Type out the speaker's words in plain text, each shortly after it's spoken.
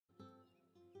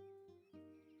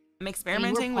I'm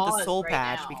experimenting with the soul right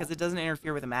patch now. because it doesn't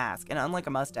interfere with a mask, and unlike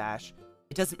a mustache,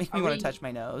 it doesn't make me want to touch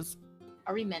my nose.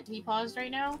 Are we meant to be paused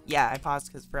right now? Yeah, I paused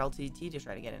because for LTT to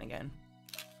try to get in again.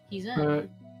 He's in.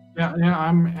 Yeah,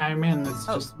 I'm in. It's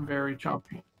just very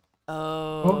choppy.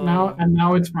 Oh.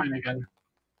 Now it's fine again.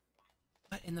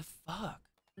 What in the fuck?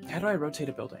 How do I rotate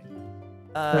a building?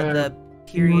 The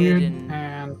period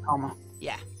and comma.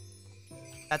 Yeah.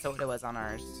 That's what it was on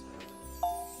ours.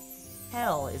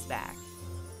 Hell is back.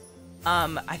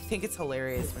 I think it's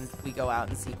hilarious when we go out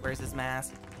and Zeke wears his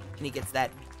mask and he gets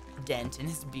that dent in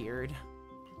his beard.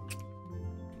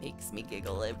 Makes me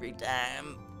giggle every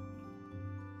time.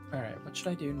 Alright, what should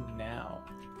I do now?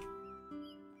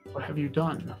 What have you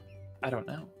done? I don't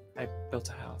know. I built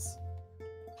a house.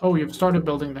 Oh, you've started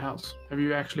building the house. Have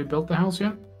you actually built the house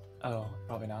yet? Oh,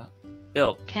 probably not.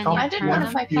 Built. I did wonder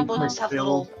if my people just have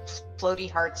little floaty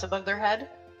hearts above their head.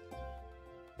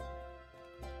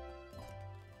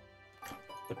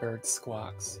 The bird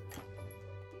squawks.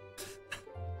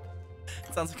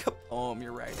 Sounds like a poem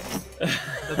you're writing.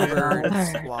 The bird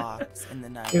squawks in the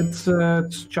night.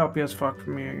 It's choppy as fuck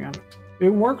for me again. It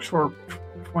works for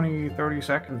 20, 30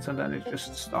 seconds and then it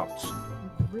just stops.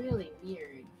 Really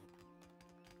weird.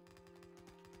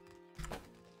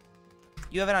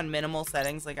 You have it on minimal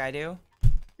settings like I do?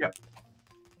 Yep.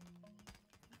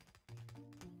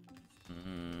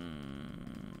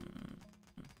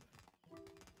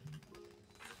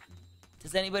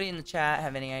 Does anybody in the chat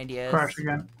have any ideas? Crash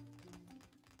again.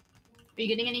 Are you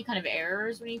getting any kind of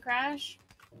errors when you crash?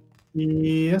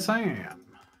 Yes, I am.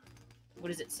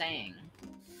 What is it saying?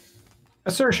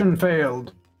 Assertion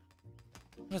failed.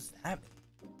 What's that?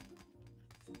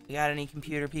 You got any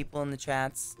computer people in the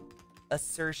chats?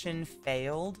 Assertion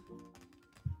failed?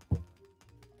 Yeah,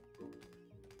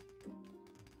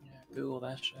 Google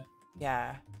that shit.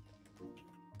 Yeah.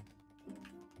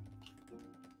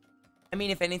 I mean,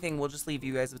 if anything, we'll just leave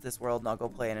you guys with this world and I'll go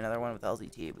play in another one with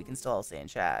LZT. We can still all stay in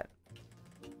chat.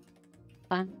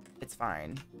 Fine. It's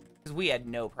fine. Because we had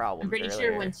no problems I'm pretty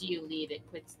earlier. sure once you leave, it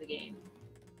quits the game.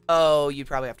 Oh, you'd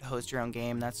probably have to host your own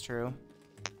game. That's true.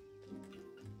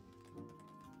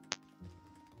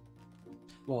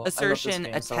 Well, Assertion,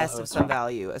 a test of some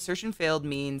value. Assertion failed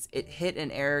means it hit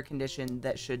an error condition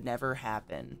that should never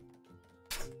happen.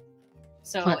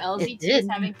 So But LZT is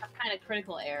having some kind of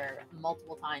critical error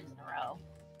multiple times in a row.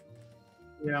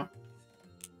 Yeah.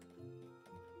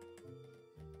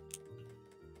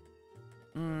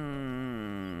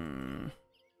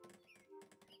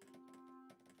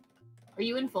 Are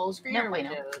you in full screen No, or wait,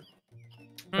 no.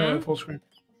 windowed? Full screen.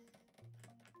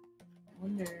 I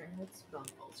wonder, let's go on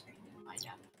full screen and find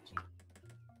out.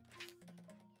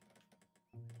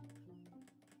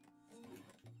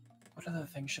 What other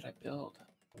thing should I build?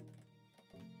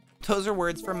 Those are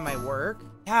words from my work?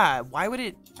 Yeah, why would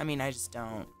it... I mean, I just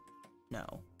don't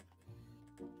know.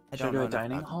 Should I do a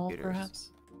dining hall,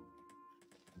 perhaps?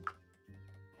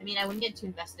 I mean, I wouldn't get too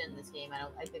invested in this game.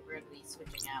 I think we're going to be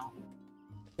switching out.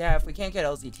 Yeah, if we can't get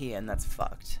LZT in, that's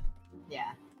fucked.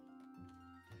 Yeah.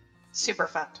 Super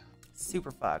fucked.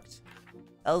 Super fucked.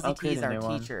 I'll create LZT's a our new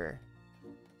one. teacher.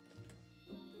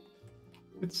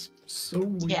 It's so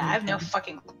weird. Yeah, I have no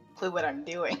fucking clue what I'm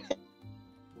doing.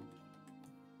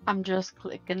 I'm just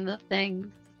clicking the things.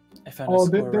 I found Oh, a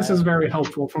squirrel. this is very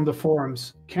helpful from the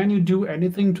forums. Can you do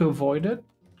anything to avoid it?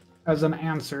 As an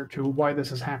answer to why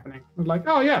this is happening. Like,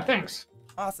 oh yeah, thanks.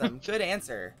 Awesome. Good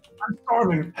answer. I'm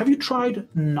starving. Have you tried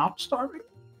not starving?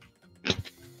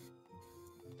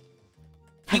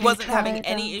 He wasn't having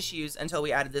any issues until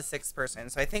we added this 6th person,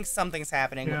 so I think something's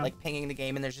happening with Yeah. like pinging the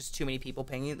game and there's just too many people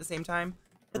pinging at the same time.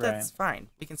 But Right. that's fine.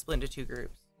 We can split into 2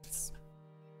 groups.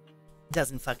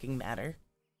 Doesn't fucking matter.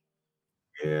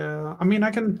 Yeah, I mean, I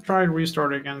can try and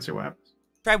restart it again and see what happens.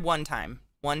 Try one time,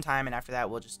 and after that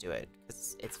we'll just do it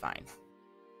because it's fine.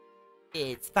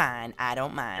 It's fine. I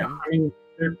don't mind. Yeah, I mean,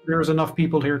 there's enough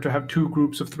people here to have 2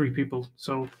 groups of 3 people,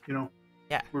 so you know.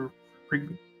 Yeah. We're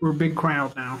a big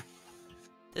crowd now.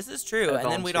 This is true, I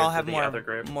and then we'd volunteered all for have the more other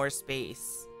group.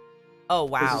 space. Oh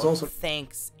wow! is also-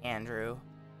 Thanks, Andrew.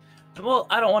 Well,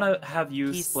 I don't want to have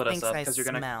you He split us thinks up I because you're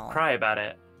gonna smell. cry about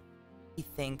it. He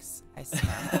thinks I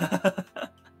smell.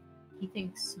 You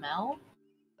think smell?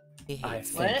 He I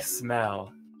hates think me. What?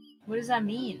 smell. What does that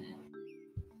mean?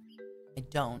 I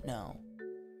don't know.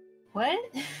 What?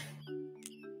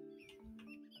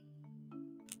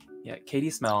 Yeah, Katie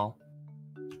smell,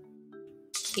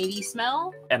 Katie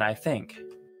smell? and I think.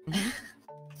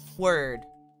 Word.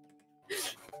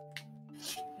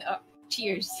 Oh,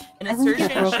 cheers. An I think assertion you're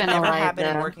should broken never alive happen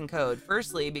in there. working code.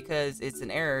 Firstly, because it's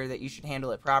an error that you should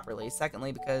handle it properly.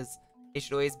 Secondly, because it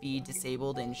should always be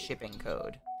disabled in shipping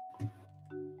code.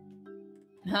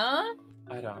 Huh?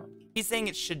 I don't. He's saying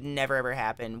it should never ever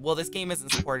happen. Well, this game isn't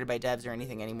supported by devs or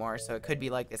anything anymore, so it could be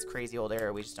like this crazy old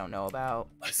era we just don't know about.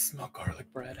 I smell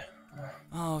garlic bread.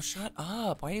 Oh, shut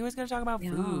up. Why are you always gonna talk about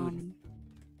food? Yum.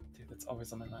 Dude, that's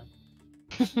always on my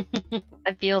mind.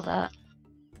 I feel that.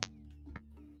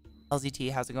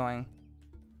 LZT, how's it going?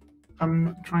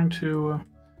 I'm trying to.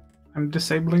 I'm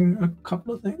disabling a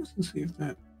couple of things and see if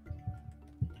that.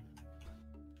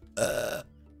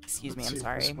 Excuse me, let's I'm see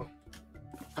if this sorry. will-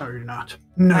 No, you're not.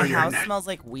 No, My you're house not. smells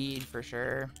like weed for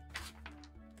sure.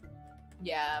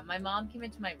 Yeah, my mom came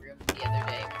into my room the other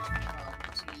day.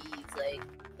 She's like,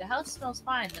 the house smells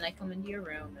fine. Then I come into your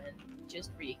room and it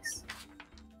just reeks.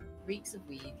 Reeks of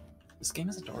weed. This game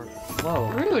is adorable. Whoa.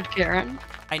 Rude, Karen.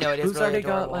 I know it is Who's really already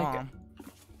got, adorable. like, Aw.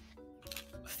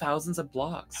 Thousands of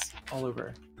blocks all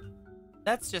over.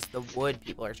 That's just the wood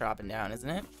people are chopping down, isn't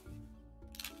it?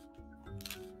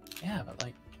 Yeah, but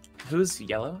like, who's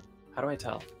yellow? How do I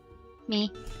tell?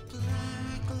 Me.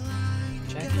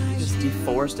 Jackie, you just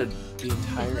deforested the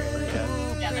entire area.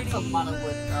 Yeah, that's a lot of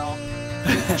wood, girl.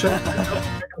 Check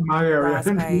my area. Frostbites,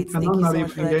 And thank I'm you not so even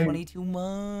much for that game. 22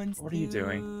 months. What are you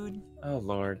doing? dude. Oh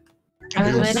lord. I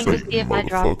was You waiting to sick see if I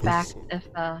dropped back motherfuckers.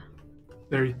 if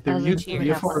There Doesn't used to cheer be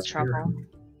a us forest trouble. here.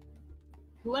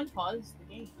 Who unpaused the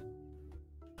game?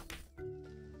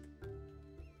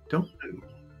 Don't do.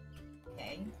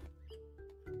 Okay.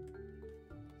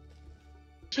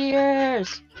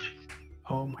 cheers.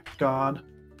 Oh my god.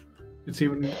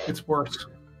 It's worse.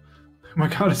 Oh my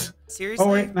god, it's. Seriously?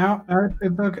 Oh wait, now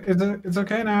it's okay. It's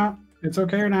okay now. It's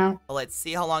okay now. Well, let's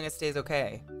see how long it stays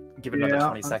okay. Give it another Yeah.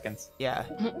 20 seconds. Yeah.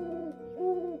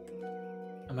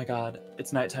 Oh my god,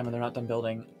 it's nighttime and they're not done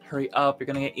building. Hurry up, you're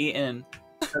gonna get eaten.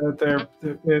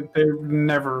 They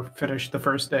never finish the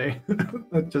first day.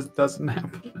 That just doesn't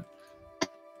happen.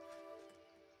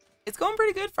 It's going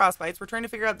pretty good, Frostbites. We're trying to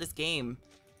figure out this game.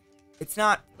 It's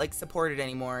not, like, supported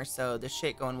anymore, so there's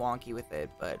shit going wonky with it,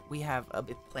 but we have a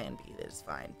plan B that is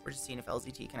fine. We're just seeing if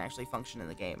LZT can actually function in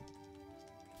the game.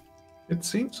 It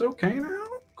seems okay now.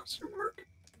 Question mark.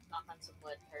 Knock on some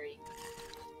wood, hurry.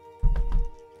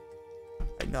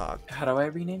 I knocked. How do I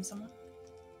rename someone?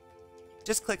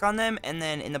 Just click on them, and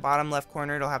then in the bottom left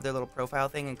corner, it'll have their little profile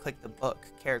thing, and click the book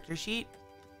character sheet.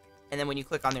 And then when you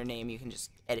click on their name, you can just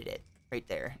edit it right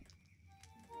there.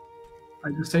 I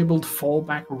disabled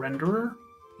fallback renderer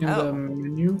in Oh. the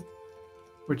menu,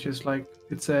 which is like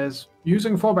it says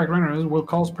using fallback renderers will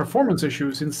cause performance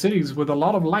issues in cities with a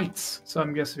lot of lights. So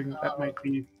I'm guessing that might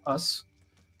be us.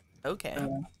 Okay.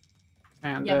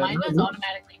 And Yeah, mine does no,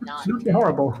 automatically not. absolutely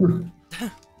horrible.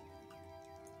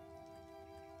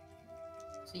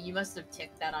 So you must have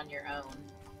ticked that on your own,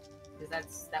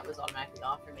 because that was automatically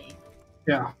off for me.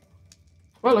 Yeah.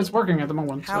 Well, it's working at the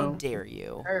moment. How So dare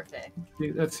you? Perfect.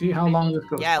 let's see how long this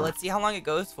goes. Yeah, for. let's see how long it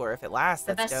goes for. If it lasts,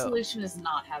 The that's best dope. solution is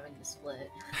not having to split.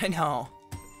 I know.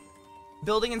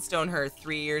 Building in Stonehearth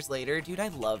 3 years later, dude, I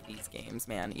love these games,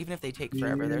 man. Even if they take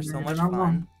forever, they're so Yeah, much they're not fun.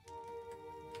 long.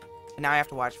 And now I have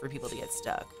to watch for people to get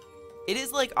stuck. It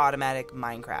is like automatic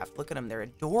Minecraft. Look at them, they're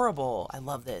adorable. I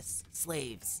love this.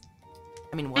 Slaves.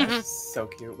 I mean, what? So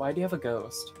cute. Why do you have a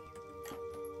ghost?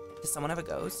 Does someone have a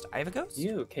ghost? I have a ghost?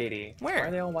 You, Katie. Where? Why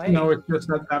are they all white? No, it's just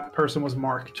that that person was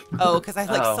marked. Oh, because I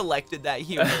like Oh. selected that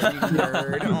human, you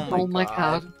nerd. Oh my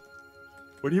god.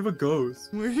 Why do you have a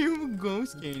ghost? Where do you have a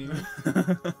ghost, Katie?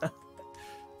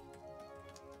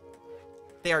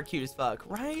 They are cute as fuck,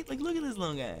 right? Like, look at this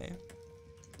little guy.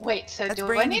 Wait, so That's do I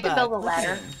Brainy need to Bug. build a Look at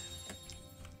ladder him.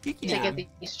 You to can. get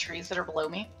these trees that are below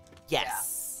me?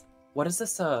 Yes. What is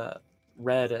this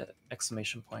red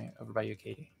exclamation point over by you,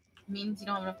 Katie? Means you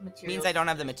don't have enough materials. Means I don't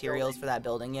have the for materials for building. that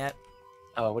building yet.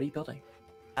 Oh, what are you building?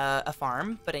 A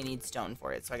farm, but I need stone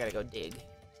for it, so I gotta go dig.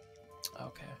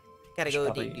 Okay. Gotta Should go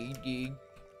probably- dig.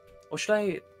 What should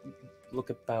I look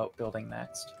about building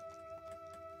next?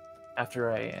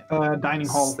 After I Dining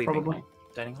hall, sleeping probably. hall?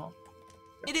 Dining hall?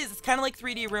 It is. It's kind of like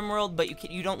 3D RimWorld, but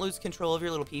you don't lose control of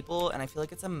your little people, and I feel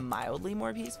like it's a mildly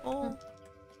more peaceful.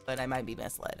 But I might be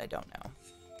misled. I don't know.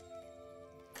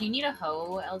 Do you need a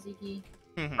hoe, LZP?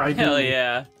 I Hell do.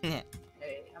 yeah. Okay,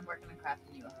 I'm working on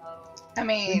crafting you a hoe. I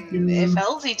mean, you. if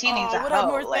LZT needs a what up, hoe,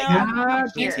 North like, Bound? Yeah,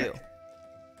 Thank here. you.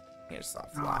 Here's a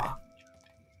soft fly.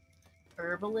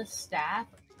 Herbalist staff?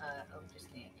 Oh, just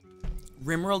kidding.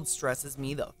 RimWorld stresses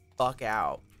me the fuck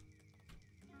out.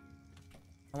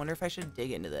 I wonder if I should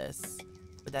dig into this.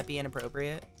 Would that be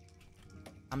inappropriate?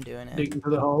 I'm doing it. Dig into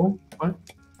the hole. What?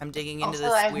 I'm digging into Also,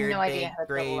 this I have weird no idea big how to build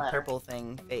a gray ladder. purple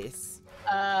thing face.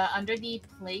 Under the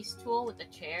place tool with the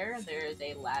chair, there is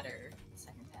a ladder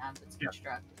second tab that's Yeah.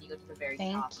 construct. You go to the very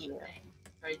Thank top you. of the thing.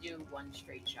 Try to do one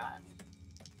straight shot.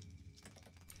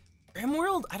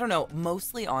 Rimworld, I don't know.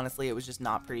 Mostly, honestly, it was just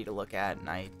not pretty to look at, and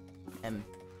I am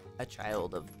a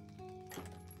child of.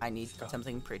 I need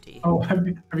something pretty. Oh, have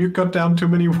you cut down too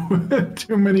many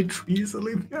too many trees,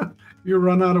 Alethea? You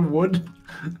run out of wood.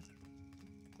 Oh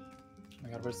my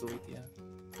god, where's Alethea?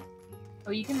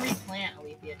 Oh, you can replant,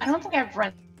 Alethea. I don't think I've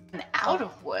run out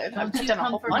of wood. I've cut down a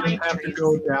whole bunch I of have to trees.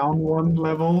 go down one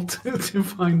level to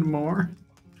find more.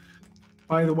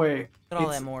 By the way, Look at all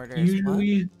it's them orders.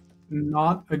 usually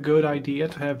not a good idea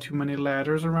to have too many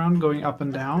ladders around going up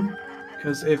and down,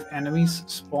 because if enemies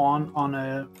spawn on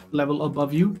a level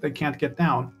above you, they can't get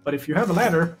down. But if you have a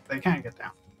ladder, they can get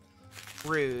down.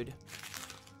 Rude.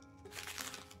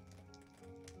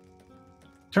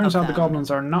 Turns Up out the down.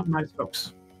 goblins are not nice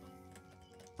folks.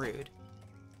 Rude.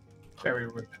 Very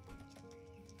rude.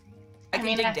 I I can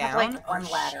mean, dig I have down. like one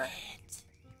Oh, ladder.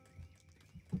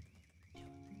 shit.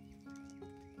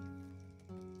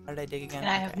 How did I dig again? And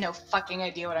I have Okay. no fucking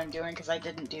idea what I'm doing because I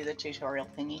didn't do the tutorial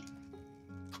thingy.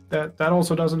 That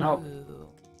also doesn't help. Ooh.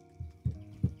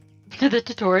 The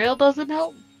tutorial doesn't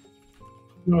help.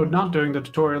 No, not doing the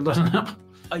tutorial doesn't help.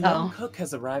 A young Oh. cook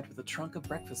has arrived with a trunk of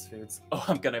breakfast foods. Oh,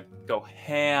 I'm gonna go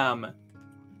ham.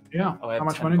 Yeah. Oh, I have How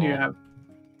much 10 money do you gold. have?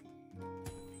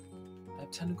 I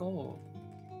have 10 gold.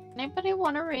 Anybody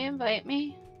want to reinvite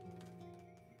me?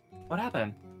 What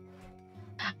happened?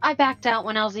 I backed out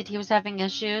when LZT was having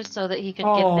issues so that he could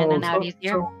get in and out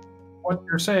easier. So what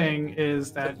you're saying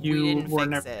is that We you didn't were fix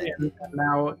never it. in, and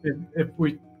now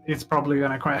it's probably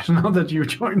gonna crash now that you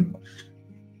joined.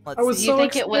 Let's I was Do see. you so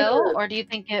think it will, excited. or do you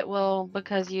think it will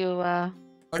because you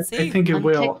Let's see. I think it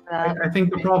will. unticked that? I think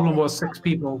the problem was 6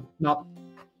 people, not.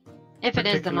 If it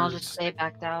is, then I'll just particulars. stay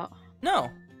backed out. No,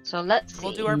 So let's see.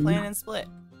 we'll do our plan and split.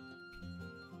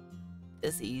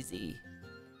 It's easy.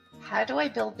 How do I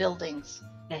build buildings?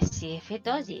 Let's see if it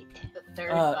does it. The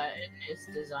third Uh, button is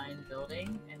design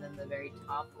building, and then the very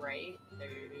top right, there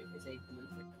is a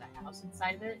blueprint for the house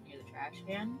inside of it, near the trash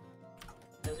can.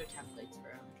 Those are templates for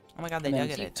them. Oh my god, they And then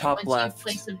dug at it. top Once left. you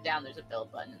place them down, there's a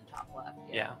build button in the top left.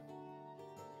 Yeah.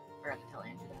 Forgot to tell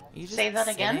Andrew that. Are you just Say that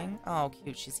again? sitting? Oh,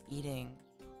 cute. She's eating.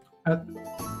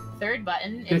 Third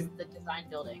button is the design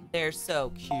building. They're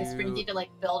so This brings you cute. to like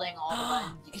building all the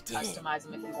buttons. You It can did it. customize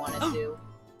them if you wanted to.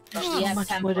 But There's we so have much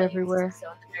templates. wood everywhere. So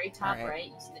at the very top Alright. right,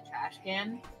 you see the trash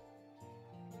can.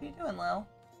 What are you doing, Lil?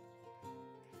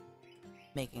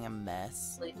 Making a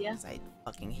mess. Alethea? 'Cause I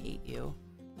fucking hate you.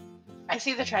 I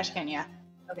see the trash can, yeah.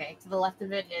 Okay, to the left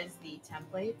of it is the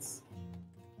templates.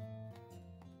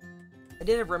 I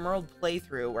did a Rimworld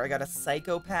playthrough where I got a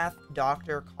psychopath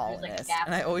doctor like, colonist, gaps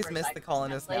and I always for miss the psycho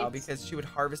colonist now templates. because she would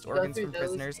harvest Go organs through from those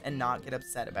prisoners and not get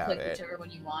upset about Click it. whichever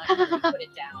one you want, and then you put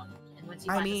it down. And once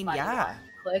you I find mean, the spot you yeah. want,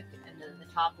 you click, and then in the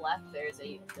top left, there's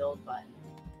a build button.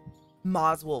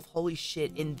 Moswolf, holy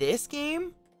shit, in this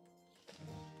game?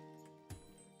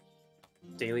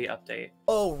 Daily update.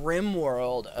 Oh,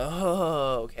 Rimworld.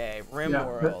 Oh, okay,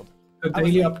 Rimworld. The I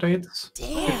was daily like, updates.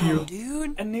 Damn, you-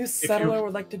 dude. A new settler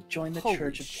would like to join the Holy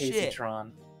Church of shit.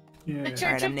 Caseytron. Yeah. The yeah. Church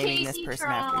Alright, I'm of naming this person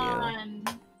after you.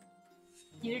 Caseytron!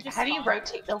 You're just How do you spawn,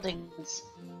 rotate buildings?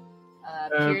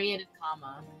 period and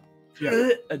comma.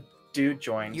 A dude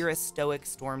joined. You're a stoic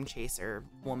storm chaser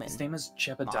woman. His name is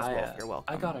Moswolf, Jebediah. you're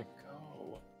welcome. I gotta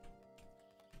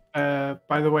go.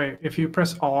 By the way, if you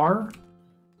press R,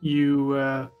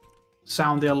 you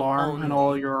sound the alarm, and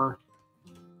all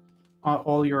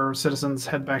your citizens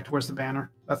head back towards the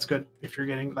banner. That's good if you're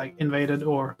getting like invaded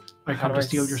or like How come do to I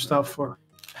steal your s- stuff or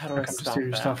How do come I to stop steal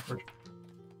your that? stuff.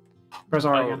 Press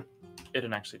R Oh, again. it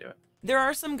didn't actually do it. There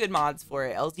are some good mods for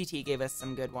it. LZT gave us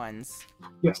some good ones.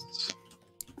 Yes.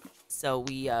 So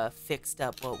we fixed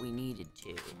up what we needed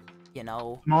to, you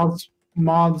know?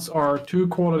 Mods are 2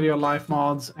 quality of life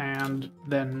mods, and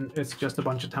then it's just a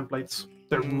bunch of templates.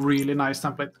 They're really nice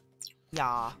templates.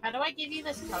 Yeah. How do I give you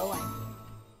this color?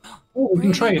 Oh, we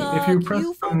can trade. Brady If you Bug, press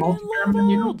you the fucking multiplayer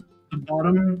menu, leveled! the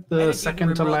bottom, I the had a second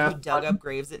dude to in Rimworld last who dug button, up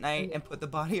graves at night and put the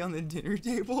body on the dinner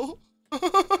table. then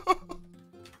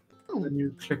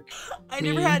you click. I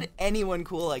never Me. had anyone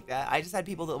cool like that. I just had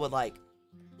people that would like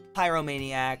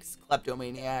pyromaniacs,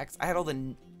 kleptomaniacs. I had all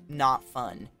the not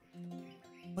fun.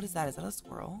 What is that? Is that a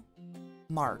squirrel?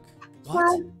 Mark.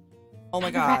 What? Oh my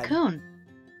A god. raccoon.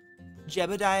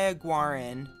 Jebediah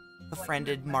Guarin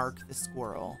befriended Mark the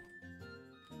squirrel.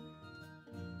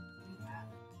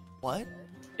 What?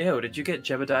 Ew, did you get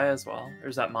Jebediah as well? Or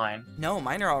is that mine? No,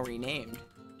 mine are all renamed.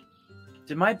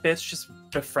 Did my bitch just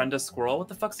befriend a squirrel? What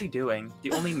the fuck's he doing?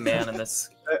 The only man in this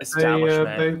They,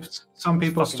 establishment. some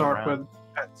people Fucking start around. with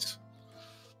pets.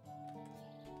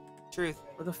 Truth.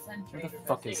 Where the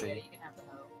fuck is he?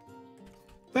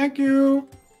 Thank you.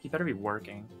 He better be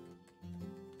working.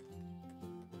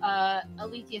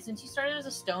 Alethea, since you started as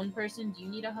a stone person, do you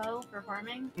need a hoe for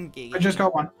farming? I just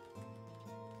got one.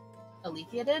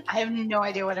 Alethea did? I have no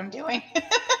idea what I'm doing.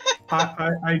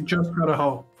 I just got a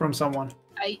hoe from someone.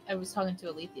 I was talking to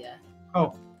Alethea.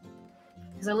 Oh.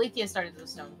 Because Alethea started as a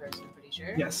stone person, I'm pretty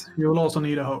sure. Yes, you will also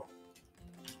need a hoe.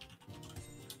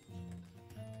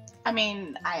 I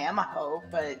mean, I am a hoe,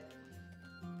 but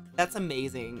That's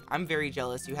amazing. I'm very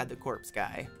jealous you had the corpse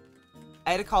guy.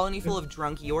 I had a colony full of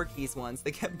drunk Yorkies once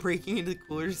that kept breaking into the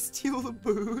cooler to steal the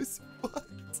booze. What?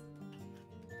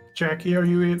 Jackie, are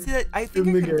you in? See, that, I think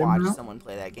in I the could game watch now? someone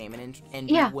play that game and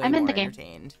Yeah, be way I'm in more the game.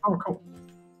 entertained. Oh, cool.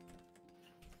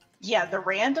 yeah, the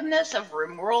randomness of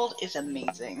RimWorld is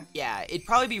amazing. Yeah, it'd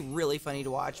probably be really funny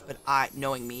to watch, but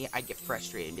knowing me, I'd get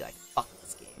frustrated and be like, fuck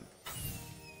this game.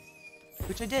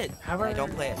 Which I did. How I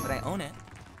don't play it, but I own it.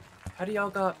 How do y'all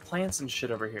got plants and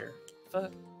shit over here?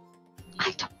 Fuck.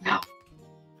 I don't know.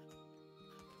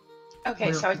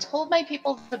 Okay, so I told my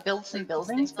people to build some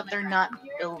buildings, but they're not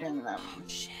building them.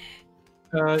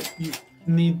 You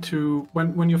need to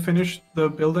when you finish the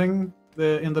building,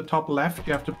 in the top left,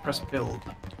 you have to press build.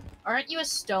 Aren't you a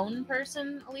stone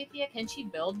person, Alethea? Can she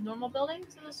build normal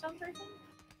buildings as a stone person?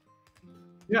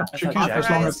 Yeah, I she thought can Jack- as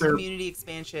long as Authorized they're. community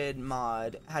expansion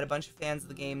mod had a bunch of fans of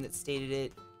the game that stated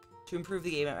it to improve the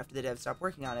game after the devs stopped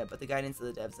working on it, but the guidance of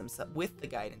the devs themselves, with the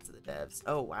guidance of the devs.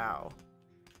 Oh wow.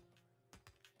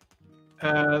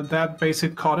 That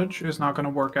basic cottage is not going to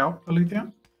work out,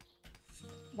 Alethea,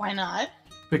 Why not?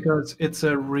 because it's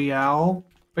a real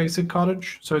basic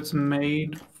cottage, so it's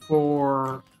made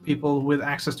for people with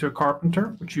access to a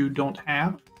carpenter, which you don't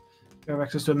have. You have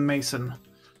access to a mason.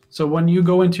 So when you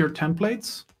go into your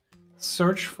templates,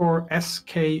 search for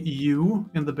SKU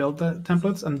in the build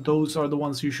templates, and those are the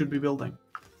ones you should be building,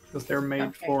 because they're made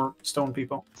Okay. for stone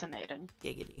people. Fascinating.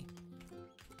 Giggity.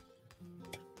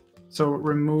 So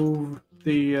remove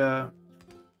the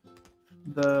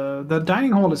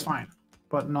dining hall is fine,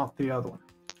 but not the other one.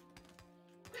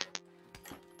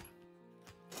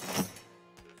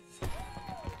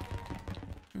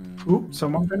 Ooh,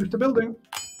 someone finished the building.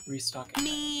 Restocking.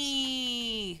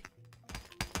 Me.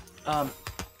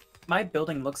 My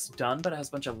building looks done, but it has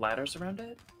a bunch of ladders around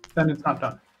it. Then it's not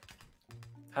done.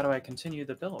 How do I continue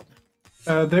the build?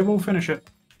 They will finish it.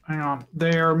 Hang on.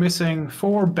 They are missing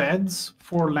 4 beds,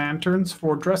 4 lanterns,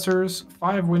 4 dressers,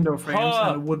 5 window frames,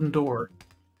 and a wooden door.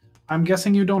 I'm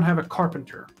guessing you don't have a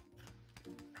carpenter.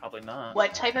 Probably not.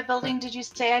 What type of building did you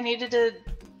say I needed to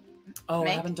Oh, I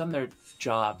make? haven't done their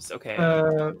jobs. Okay.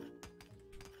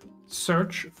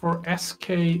 Search for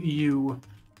SKU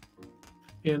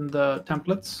in the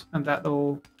templates, and that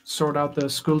will sort out the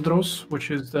skuldros,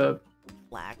 which is the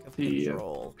Lack of The,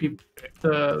 control.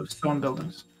 the stone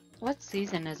buildings. What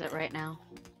season is it right now?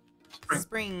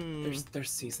 Spring.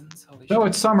 There's seasons. Holy No, shit.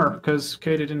 it's summer because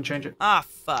Katie didn't change it. Ah,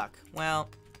 fuck. Well,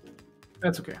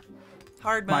 That's okay.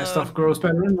 hard mode. My stuff grows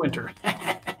better in winter.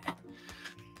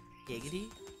 Giggity.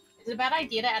 Is it a bad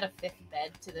idea to add a 5th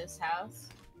bed to this house?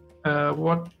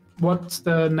 What's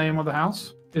the name of the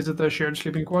house? Is it the shared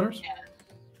sleeping quarters? Yeah.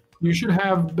 You should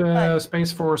have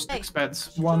space for 6 Hey,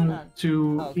 beds, hold 1 on.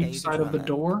 to Oh, okay, you each just side of found the that.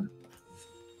 door.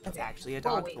 That's actually a Oh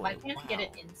dog wait, toy. why can't I get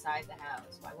it Wow. inside the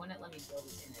house? Why wouldn't it let me build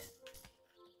it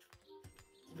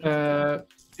in it?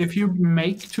 If you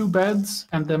make 2 beds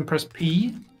and then press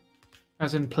P,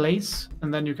 as in place,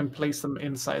 and then you can place them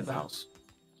inside the house.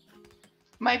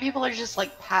 My people are just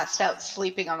like passed out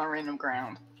sleeping on the random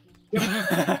ground.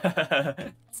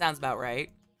 Sounds about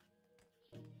right.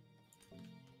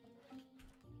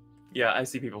 Yeah, I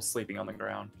see people sleeping on the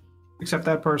ground. Except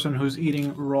that person who's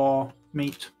eating raw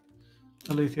meat.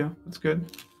 Alethea, that's good.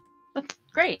 That's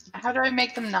great. How do I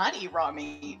make them not eat raw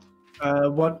meat?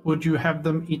 What would you have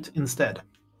them eat instead?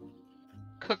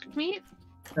 Cooked meat?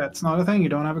 That's not a thing, you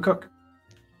don't have a cook.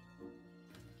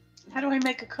 How do I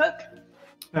make a cook?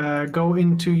 Go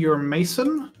into your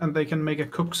mason, and they can make a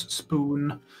cook's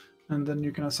spoon, and then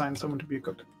you can assign someone to be a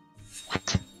cook.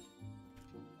 What?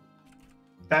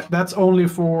 That's only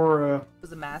for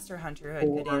Was a master hunter who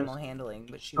had good Or animal handling,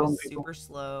 but she some was people. super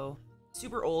slow,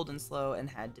 super old and slow, and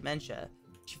had dementia.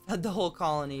 She fed the whole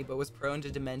colony, but was prone to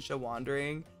dementia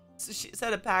wandering. So she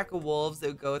set a pack of wolves that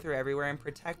would go through everywhere and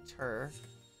protect her.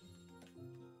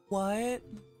 What?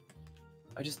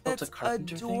 I just built That's a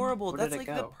carpenter adorable. thing. Where That's did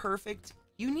like it the go? perfect.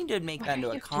 You need to make What that into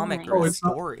are a you comic doing? or Oh, a it's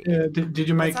not- story. did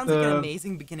you make That sounds like an the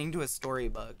amazing beginning to a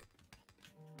storybook.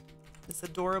 It's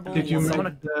adorable. Did you woman. Someone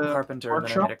make a the carpenter, and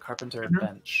then I workshop? made a carpenter Mhm.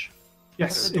 bench.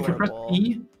 yes? That's If you press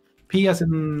adorable. P as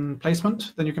in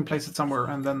placement, then you can place it somewhere,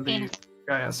 and then the Penis.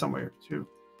 guy has somewhere to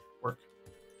work.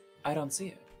 I don't see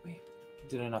it. Wait,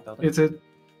 did I not build it? It's it.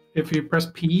 If you press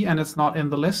P and it's not in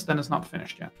the list, then it's not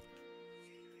finished yet.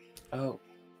 Oh.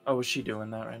 Oh, is she doing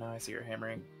that right now? I see her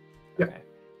hammering. Yep. Okay.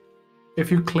 If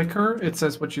you click her, it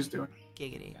says what she's doing.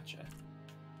 Giggity. Gotcha.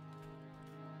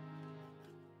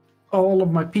 All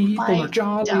of my people My are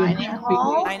jolly and dining happy.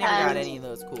 hall I never got has- any of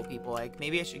those cool people. Like,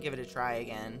 maybe I should give it a try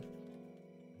again.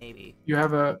 Maybe. You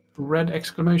have a red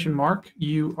exclamation mark.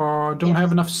 You don't Yes.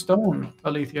 have enough stone,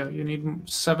 Alethea. You need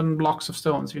 7 blocks of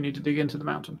stones. You need to dig into the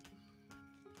mountain.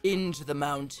 Into the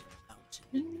mountain.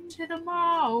 Into the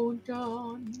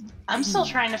mountain. I'm still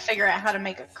trying to figure out how to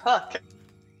make a cook.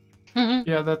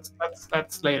 Yeah, that's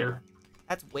later.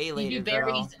 That's way You later, do berries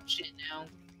girl. and shit now.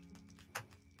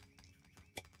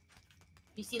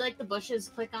 You see, like, the bushes,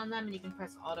 click on them, and you can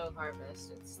press auto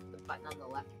harvest. It's the button on the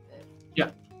left of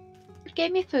it. It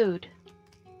gave me food.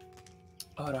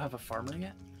 Oh, I don't have a farmer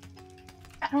yet?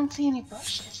 I don't see any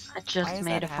bushes. I Why just is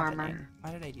made that a farmer. happening?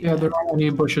 Why did I do Yeah, that? there aren't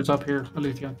any bushes up here,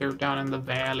 Alethea. They're down in the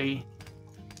valley.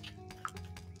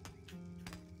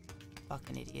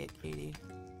 Fucking idiot, Katie.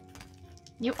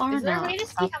 You are Is there a not. way to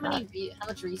see Stop how that. how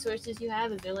much resources you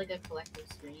have? Is there like a collective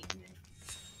screen?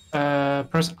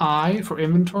 Press I for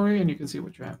inventory, and you can see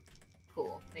what you have.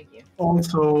 Cool, thank you.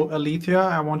 Also, Alethea,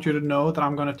 I want you to know that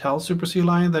I'm going to tell Super Sea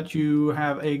Lion that you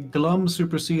have a glum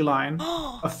Super Sea Lion,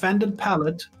 offended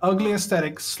palate, ugly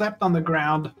aesthetic, slept on the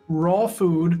ground, raw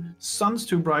food, sun's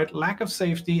too bright, lack of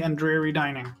safety, and dreary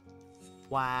dining.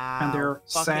 Wow. And they're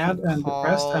Fucking sad and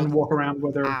depressed and called walk around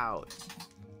with their... out.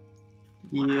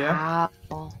 Yeah.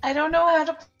 Wow. I don't know how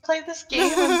to play this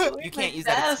game. I'm doing You can't my use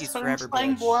that best, excuse but I'm forever, just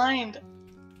playing bitch. blind.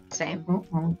 Same.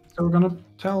 Oh, so we're going to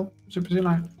tell Super Sea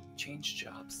Lion. Change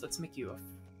jobs. Let's make you a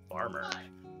farmer.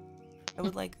 I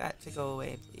would like that to go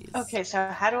away, please. Okay, so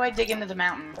how do I dig into the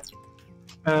mountain?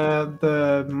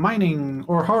 The mining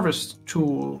or harvest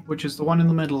tool, which is the one in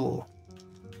the middle.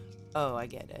 Oh, I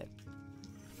get it.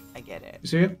 I get it. You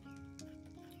see it?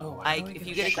 Oh, how Ike, do I if get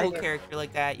you a get a cool shredder? character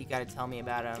like that, you gotta tell me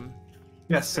about him.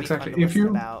 Yes, Pretty fun exactly. to If listen you...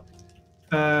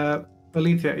 about.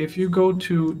 Alethea, if you go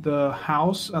to the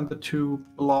house and the 2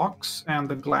 blocks and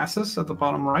the glasses at the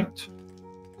bottom right.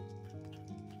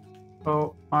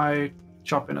 Oh, my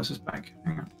choppiness is back.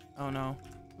 Hang on. Oh no.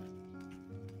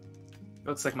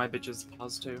 Looks like my bitches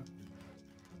paused too.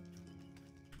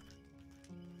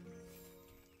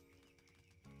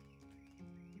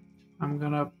 I'm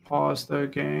gonna pause the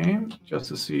game just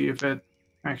to see if it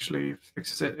actually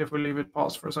fixes it if we leave it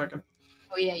paused for a second.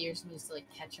 Oh yeah, yours needs to like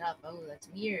catch up. Oh, that's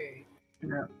weird.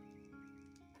 Yeah.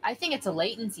 I think it's a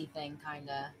latency thing,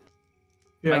 kinda.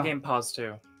 Yeah. My game paused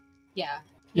too. Yeah.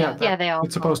 Yeah, Yeah, they all.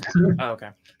 it's supposed to. Oh, okay.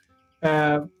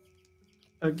 I'll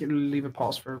leave it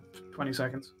paused for 20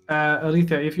 seconds.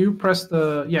 Alethea, if you press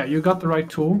the... Yeah, you got the right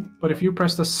tool, but if you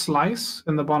press the slice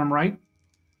in the bottom right,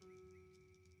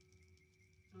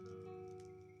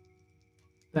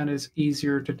 then it's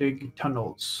easier to dig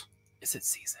tunnels. Is it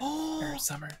season or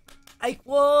summer? Ike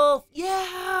Wolf!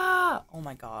 Yeah! Oh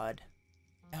my god.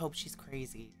 I hope she's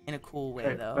crazy. In a cool way,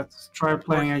 Okay, though. let's try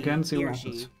playing Or he, again, see he what or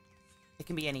happens. she. It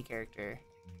can be any character.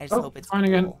 I just Oh, hope it's fine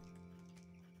cool. again.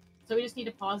 So we just need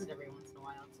to pause it every once in a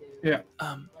while too. Yeah.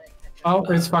 Let it catch up.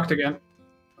 Oh, it's fucked again.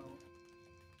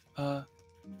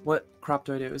 What crop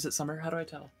do I do? Is it summer? How do I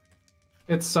tell?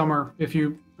 It's summer. If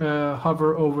you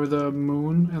hover over the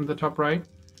moon in the top right,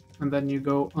 and then you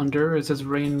go under, it says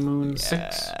rain moon 6.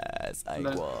 Yes, Ike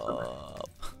That's Wolf.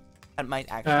 That might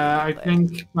actually I be lit.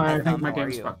 think my How are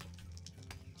game's you? fucked.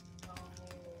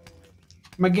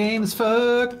 My game's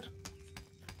fucked.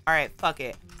 Alright, fuck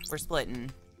it. We're splitting.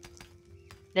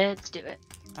 Let's do it.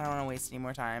 I don't want to waste any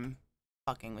more time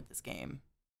fucking with this game.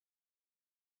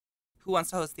 Who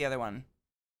wants to host the other one?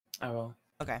 I will.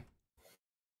 Okay.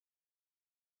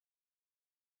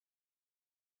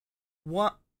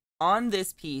 What on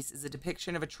this piece is a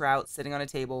depiction of a trout sitting on a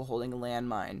table holding a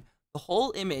landmine. The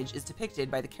whole image is depicted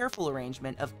by the careful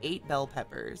arrangement of 8 bell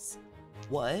peppers.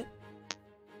 What?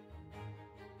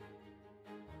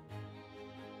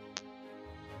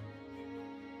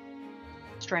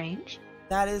 Strange.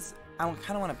 That is... I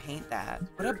kind of want to paint that.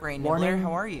 What up, Brain Nibbler? Warning.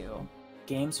 How are you?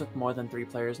 Games with more than 3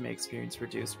 players may experience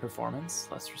reduced performance,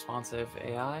 less responsive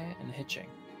AI, and hitching.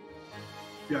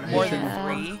 Yeah, More hitching.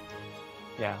 than 3?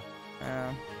 Yeah.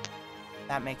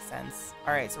 That makes sense.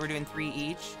 Alright, so we're doing 3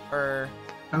 each? Or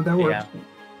Oh, that works.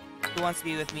 Yeah. who wants to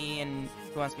be with me and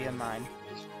who wants to be on mine?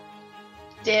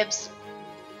 Dibs.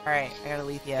 Alright, I got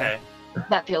Alethea. Okay.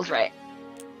 That feels right.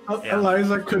 Yeah.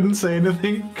 Eliza couldn't say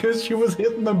anything because she was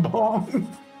hitting the bomb.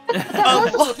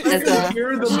 Oh, I could It's,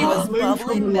 hear the she was bubbling bubbling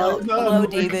from milk. Eliza. Hello, I'm like,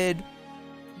 David.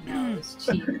 No, it's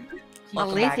cheap.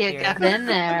 Welcome back Alethea here. got in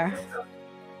there.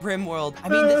 Rimworld. I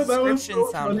mean, the That was descriptions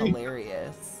so sound funny.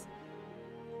 hilarious.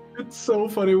 It's so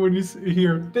funny when you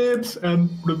hear dibs and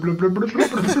blah, blah, blah, blah, blah,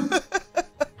 blah.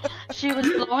 She was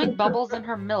blowing bubbles in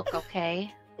her milk,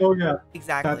 okay? Oh yeah, that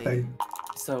Exactly. thing.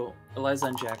 So, Eliza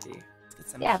and Jackie, Let's get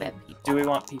some Yeah, cute babe. people. do we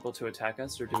want people to attack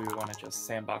us, or do we want to just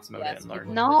sandbox mode Yes, it and learn?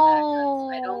 people- No,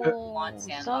 I don't want so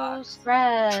sandbox.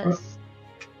 stressed.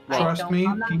 Trust me,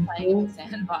 I'm not playing people. in the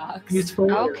sandbox.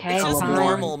 Peaceful. Okay, It's just fine.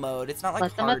 normal mode. It's not like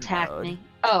Let them hard attack mode. me.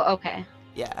 Oh, okay.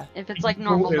 Yeah. If it's like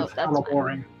normal mode, It's that's hella fine.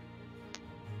 boring.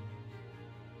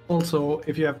 Also,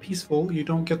 if you have peaceful, you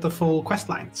don't get the full quest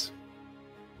lines.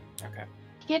 Okay.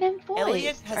 Get in voice.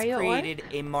 Elliot has Are you at work? created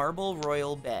a marble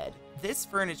royal bed. This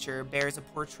furniture bears a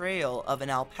portrayal of an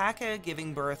alpaca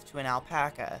giving birth to an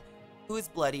alpaca, who is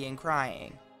bloody and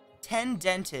crying. 10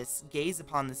 dentists gaze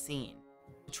upon the scene.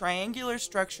 The triangular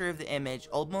structure of the image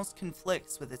almost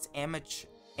conflicts with its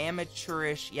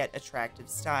amateurish yet attractive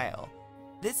style.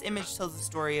 This image tells the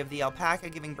story of the alpaca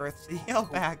giving birth to the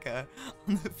alpaca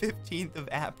on the 15th of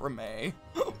April.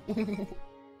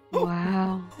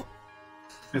 Wow.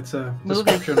 It's a Moving.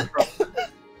 description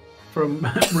from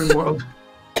RimWorld.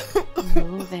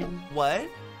 Moving. What?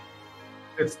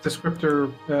 It's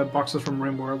descriptor boxes from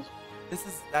RimWorld.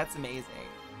 That's amazing.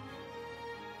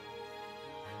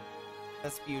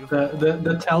 That's beautiful.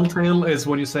 The telltale is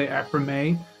when you say April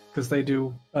May, because they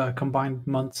do combined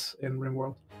months in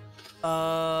RimWorld.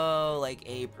 Oh, like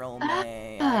April,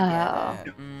 May. I get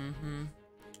it. Mm-hmm.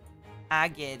 I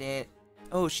get it.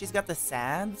 Oh, she's got the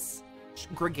sads?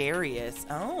 Gregarious.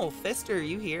 Oh, Fister,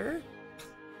 you here?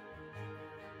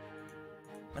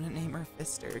 I'm gonna name her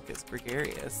Fister, because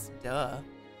gregarious. Duh.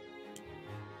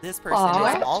 This person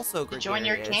Aw. is also To gregarious. join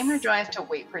your game, or do I have to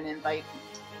wait for an invite?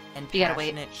 And You gotta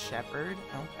wait. passionate shepherd.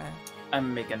 Okay.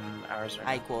 I'm making ours right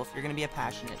Ike Wolf, you're gonna be a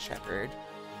passionate shepherd.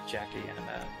 now. Jackie and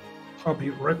I'll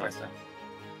be right back. Eliza.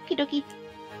 Okie dokie.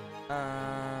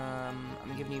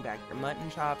 I'm giving you back your mutton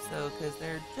chops though, because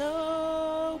they're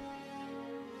dope.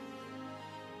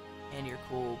 And you're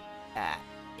cool. Yeah.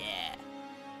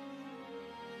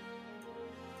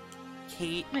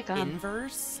 Kate Oh my God.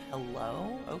 Inverse.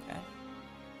 Hello. Okay.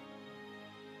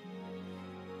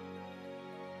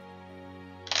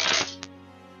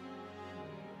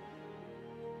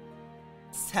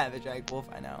 Savage Ike Wolf.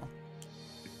 I know.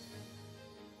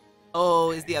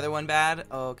 Oh, is the other one bad?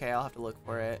 Oh, okay, I'll have to look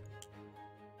for it.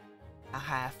 I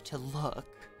have to look.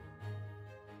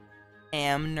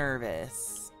 Am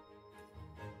nervous.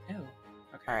 Ew.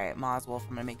 Okay. Alright, Moswolf, I'm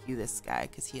gonna make you this guy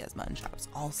because he has mutton chops.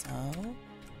 Also,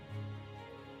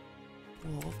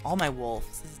 Wolf. All my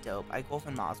wolves. This is dope. Ike Wolf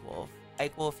and Moswolf.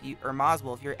 Ike Wolf,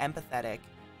 Moswolf, you're empathetic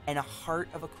and a heart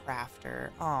of a crafter.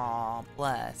 Aw,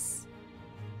 bless.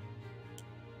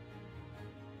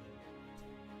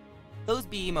 Those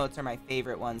bee emotes are my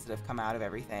favorite ones that have come out of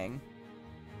everything.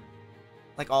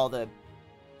 Like all the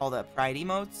pride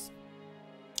emotes.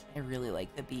 I really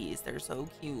like the bees. They're so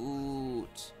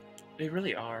cute. They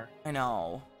really are. I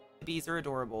know. The bees are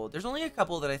adorable. There's only a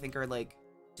couple that I think are like,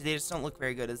 they just don't look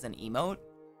very good as an emote.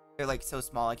 They're like so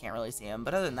small I can't really see them.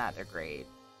 But other than that, they're great.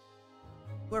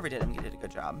 Whoever did them did a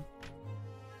good job.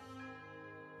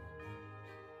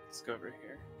 Let's go over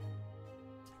here.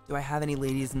 Do I have any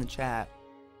ladies in the chat?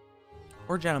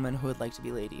 Or gentlemen who would like to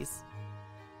be ladies?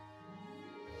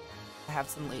 I have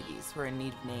some ladies who are in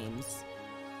need of names.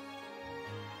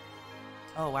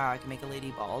 Oh wow, I can make a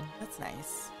lady bald. That's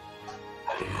nice.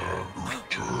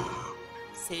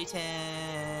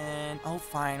 Satan. Oh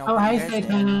fine. I'll put you guys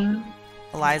in.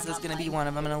 Eliza's gonna be one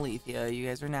of them, and Alethea. You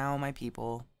guys are now my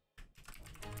people.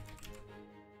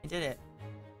 I did it.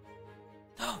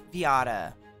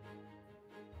 Viata.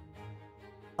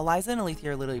 Eliza and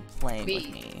Alethea are literally playing with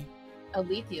Wait. me.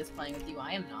 Alethea's playing with you.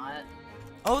 I am not.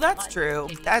 Oh, that's Fine. true.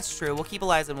 Katie. That's true. We'll keep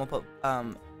Eliza and we'll put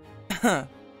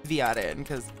Viata in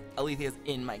because Alethea's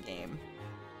in my game.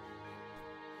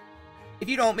 If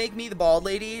you don't make me the bald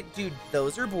lady, dude,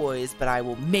 those are boys, but I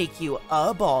will make you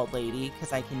a bald lady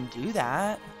because I can do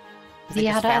that. 'Cause I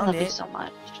just Viata, I found love you it. so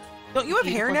much. Don't you have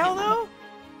hair Beautiful now, human. though?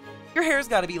 Your hair's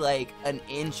got to be like an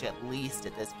inch at least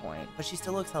at this point, but she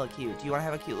still looks hella cute. Do you want to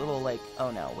have a cute little, like, oh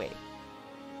no, wait.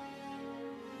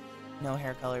 No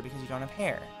hair color because you don't have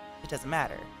hair. It doesn't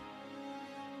matter.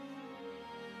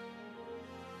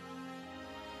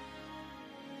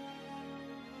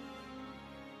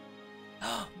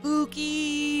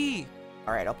 Ookie!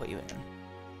 Alright, I'll put you in.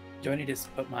 Do I need to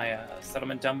put my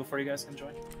settlement down before you guys can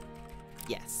join?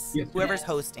 Yes. Yes. Whoever's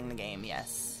hosting the game,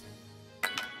 yes.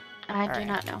 I do Alright.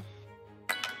 not know.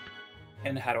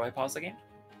 And how do I pause the game?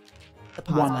 The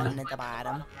pause One. button at the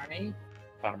bottom. Right?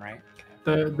 Bottom right.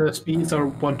 Okay. The speeds are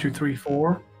 1, 2, 3,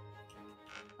 4,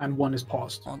 and 1 is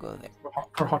paused I'll go there.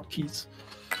 for hotkeys.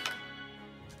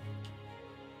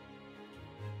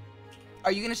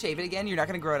 Are you gonna shave it again? You're not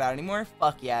gonna grow it out anymore?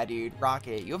 Fuck yeah, dude. Rock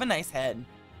it. You have a nice head.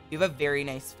 You have a very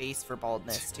nice face for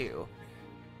baldness, too.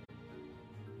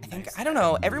 I think, I don't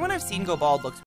know, everyone I've seen go bald looks